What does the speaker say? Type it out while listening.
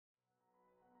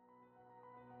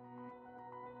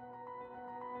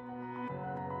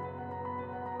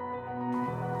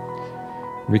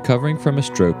Recovering from a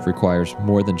stroke requires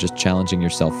more than just challenging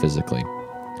yourself physically.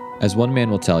 As one man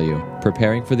will tell you,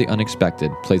 preparing for the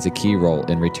unexpected plays a key role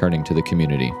in returning to the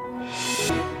community.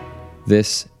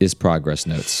 This is Progress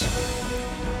Notes.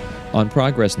 On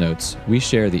Progress Notes, we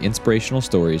share the inspirational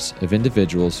stories of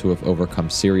individuals who have overcome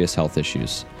serious health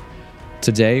issues.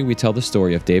 Today, we tell the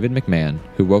story of David McMahon,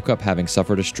 who woke up having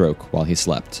suffered a stroke while he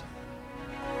slept.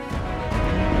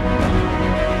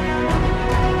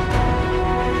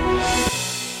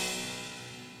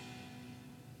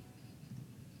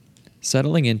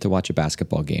 Settling in to watch a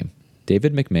basketball game,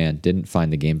 David McMahon didn't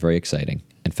find the game very exciting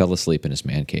and fell asleep in his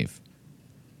man cave.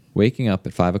 Waking up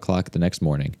at 5 o'clock the next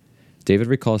morning, David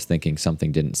recalls thinking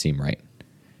something didn't seem right.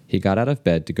 He got out of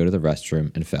bed to go to the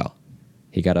restroom and fell.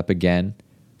 He got up again,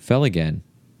 fell again,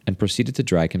 and proceeded to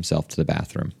drag himself to the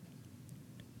bathroom.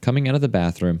 Coming out of the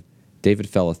bathroom, David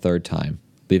fell a third time,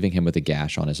 leaving him with a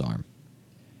gash on his arm.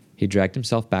 He dragged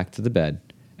himself back to the bed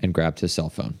and grabbed his cell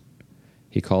phone.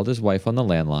 He called his wife on the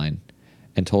landline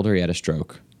and told her he had a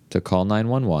stroke, to call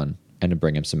 911 and to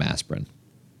bring him some aspirin.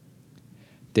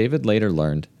 David later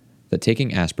learned that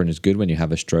taking aspirin is good when you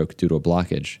have a stroke due to a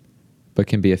blockage, but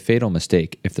can be a fatal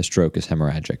mistake if the stroke is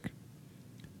hemorrhagic.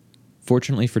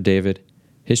 Fortunately for David,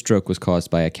 his stroke was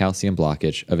caused by a calcium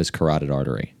blockage of his carotid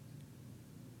artery.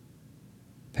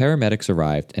 Paramedics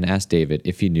arrived and asked David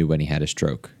if he knew when he had a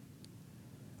stroke.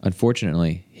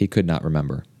 Unfortunately, he could not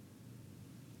remember.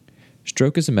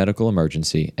 Stroke is a medical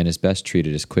emergency and is best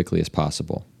treated as quickly as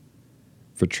possible.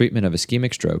 For treatment of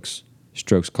ischemic strokes,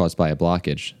 strokes caused by a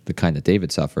blockage, the kind that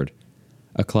David suffered,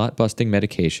 a clot-busting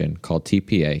medication called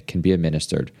TPA can be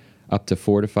administered up to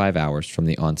 4 to 5 hours from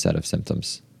the onset of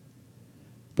symptoms.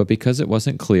 But because it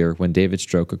wasn't clear when David's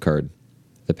stroke occurred,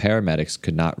 the paramedics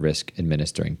could not risk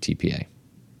administering TPA.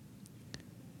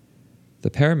 The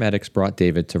paramedics brought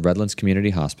David to Redlands Community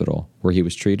Hospital, where he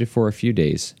was treated for a few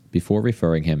days before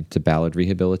referring him to Ballard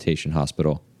Rehabilitation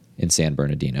Hospital in San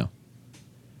Bernardino.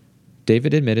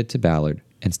 David admitted to Ballard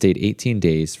and stayed 18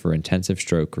 days for intensive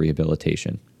stroke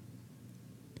rehabilitation.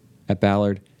 At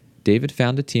Ballard, David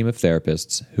found a team of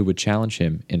therapists who would challenge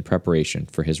him in preparation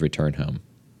for his return home.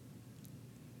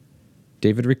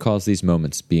 David recalls these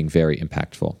moments being very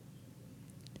impactful.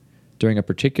 During a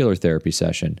particular therapy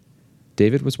session,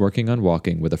 David was working on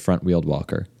walking with a front-wheeled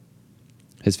walker.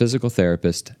 His physical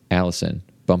therapist, Allison,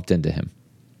 bumped into him.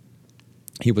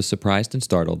 He was surprised and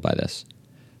startled by this,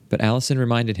 but Allison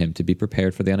reminded him to be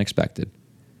prepared for the unexpected,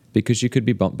 because you could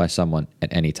be bumped by someone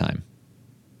at any time.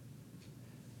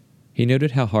 He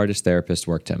noted how hard his therapist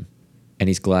worked him, and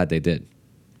he's glad they did.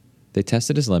 They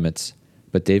tested his limits,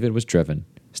 but David was driven,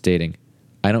 stating,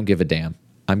 "I don't give a damn.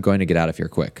 I'm going to get out of here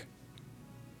quick."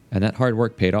 And that hard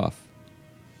work paid off.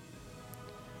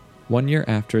 1 year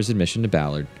after his admission to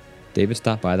Ballard, David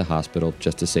stopped by the hospital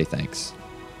just to say thanks.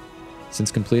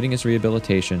 Since completing his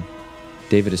rehabilitation,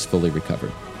 David is fully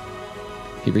recovered.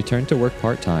 He returned to work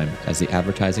part-time as the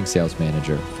advertising sales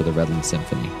manager for the Redlands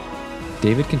Symphony.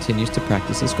 David continues to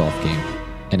practice his golf game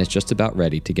and is just about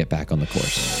ready to get back on the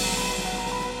course.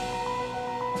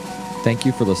 Thank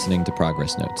you for listening to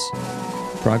Progress Notes.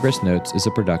 Progress Notes is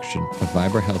a production of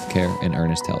Vibra Healthcare and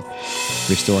Ernest Health,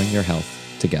 restoring your health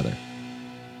together.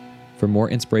 For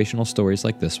more inspirational stories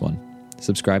like this one,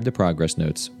 subscribe to Progress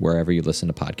Notes wherever you listen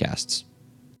to podcasts.